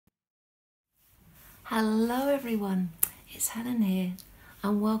Hello everyone, it's Helen here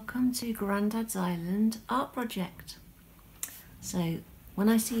and welcome to Grandad's Island art project. So when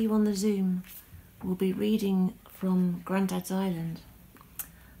I see you on the Zoom, we'll be reading from Grandad's Island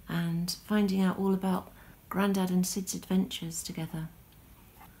and finding out all about Grandad and Sid's adventures together.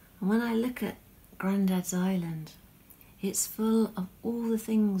 And when I look at Grandad's Island, it's full of all the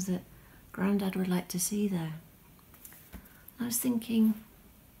things that Grandad would like to see there. I was thinking,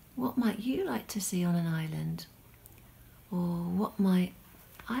 what might you like to see on an island? Or what might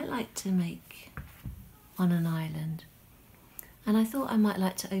I like to make on an island? And I thought I might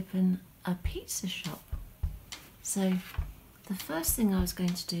like to open a pizza shop. So the first thing I was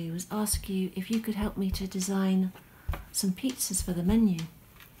going to do was ask you if you could help me to design some pizzas for the menu.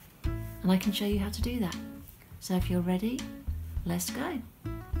 And I can show you how to do that. So if you're ready, let's go.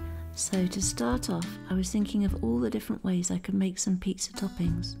 So to start off, I was thinking of all the different ways I could make some pizza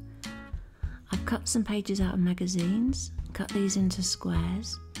toppings. I've cut some pages out of magazines, cut these into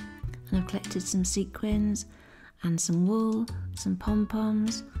squares, and I've collected some sequins and some wool, some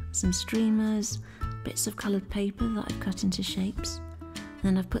pom-poms, some streamers, bits of coloured paper that I've cut into shapes. And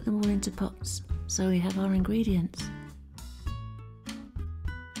then I've put them all into pots, so we have our ingredients.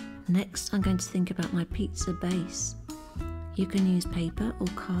 Next, I'm going to think about my pizza base. You can use paper or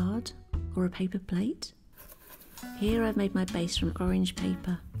card or a paper plate. Here I've made my base from orange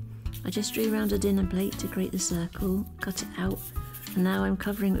paper. I just drew around a dinner plate to create the circle, cut it out, and now I'm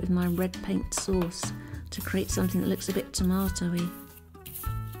covering it with my red paint sauce to create something that looks a bit tomatoey.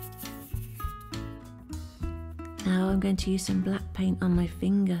 Now I'm going to use some black paint on my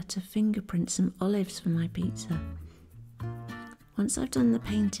finger to fingerprint some olives for my pizza. Once I've done the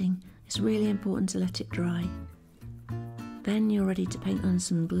painting, it's really important to let it dry. Then you're ready to paint on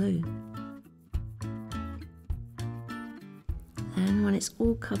some glue. Then when it's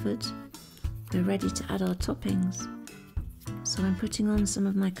all covered, we're ready to add our toppings. So I'm putting on some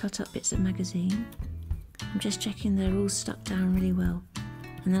of my cut up bits of magazine. I'm just checking they're all stuck down really well.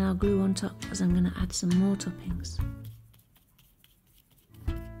 And then I'll glue on top as I'm going to add some more toppings.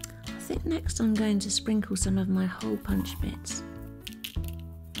 I think next I'm going to sprinkle some of my hole punch bits.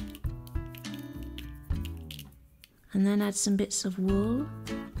 And then add some bits of wool.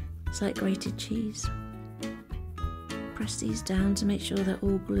 It's like grated cheese. Press these down to make sure they're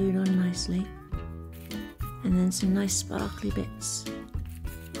all glued on nicely. And then some nice sparkly bits.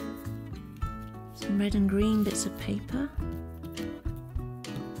 Some red and green bits of paper.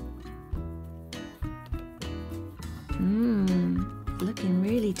 Looking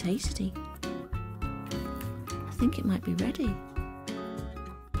really tasty. I think it might be ready.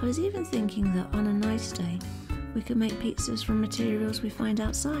 I was even thinking that on a nice day, we could make pizzas from materials we find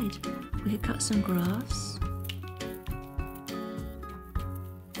outside. We could cut some grass,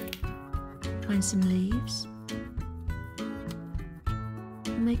 find some leaves,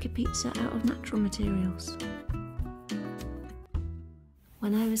 and make a pizza out of natural materials.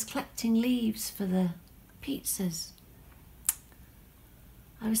 When I was collecting leaves for the pizzas,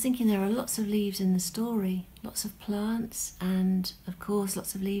 I was thinking there are lots of leaves in the storey, lots of plants, and of course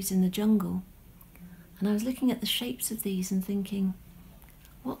lots of leaves in the jungle. And I was looking at the shapes of these and thinking,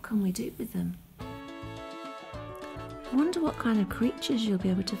 what can we do with them? I wonder what kind of creatures you'll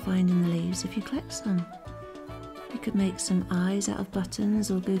be able to find in the leaves if you collect some. You could make some eyes out of buttons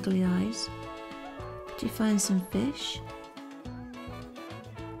or googly eyes. Could you find some fish?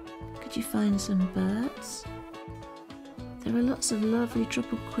 Could you find some birds? There are lots of lovely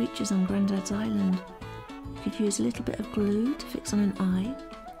tropical creatures on Grandad's Island. You could use a little bit of glue to fix on an eye,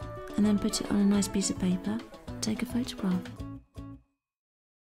 and then put it on a nice piece of paper and take a photograph.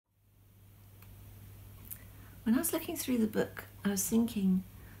 When I was looking through the book, I was thinking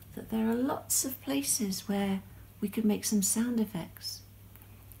that there are lots of places where we could make some sound effects.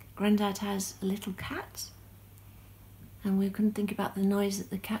 Grandad has a little cat, and we can think about the noise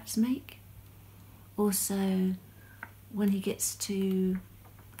that the cats make. Also, when he gets to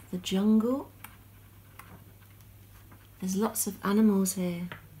the jungle, there's lots of animals here.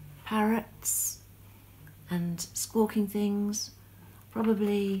 Parrots and squawking things.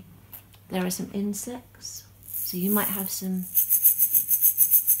 Probably there are some insects, so you might have some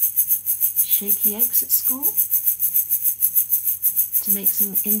shaky eggs at school to make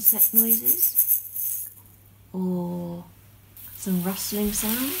some insect noises, or some rustling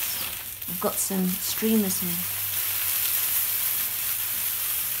sounds. I've got some streamers here.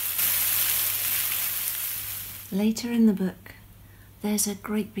 Later in the book, there's a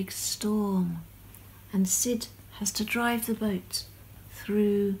great big storm, and Sid has to drive the boat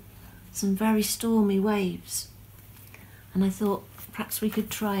through some very stormy waves. And I thought perhaps we could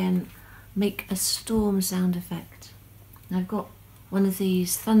try and make a storm sound effect. I've got one of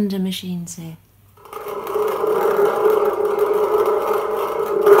these thunder machines here.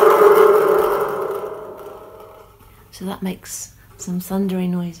 So that makes some thundery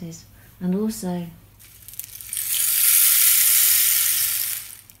noises, and also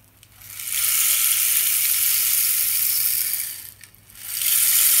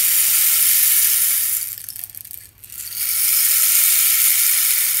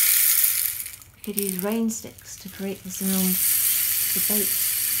we could use rain sticks to create the sound of the boat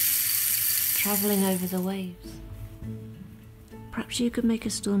travelling over the waves. Perhaps you could make a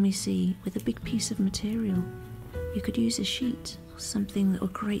stormy sea with a big piece of material. You could use a sheet or something that will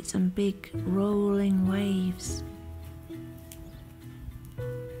create some big rolling waves.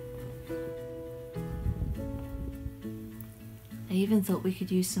 I even thought we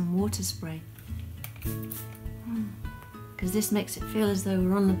could use some water spray, because this makes it feel as though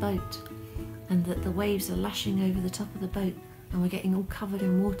we're on the boat and that the waves are lashing over the top of the boat and we're getting all covered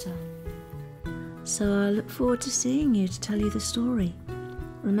in water. So I look forward to seeing you to tell you the story.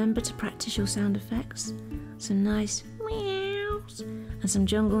 Remember to practice your sound effects, some nice meows and some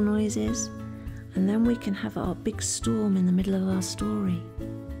jungle noises, and then we can have our big storm in the middle of our story.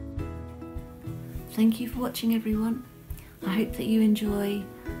 Thank you for watching, everyone. I hope that you enjoy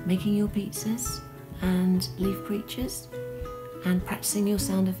making your pizzas and leaf creatures and practicing your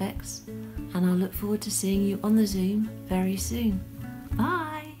sound effects, and I'll look forward to seeing you on the Zoom very soon. Bye!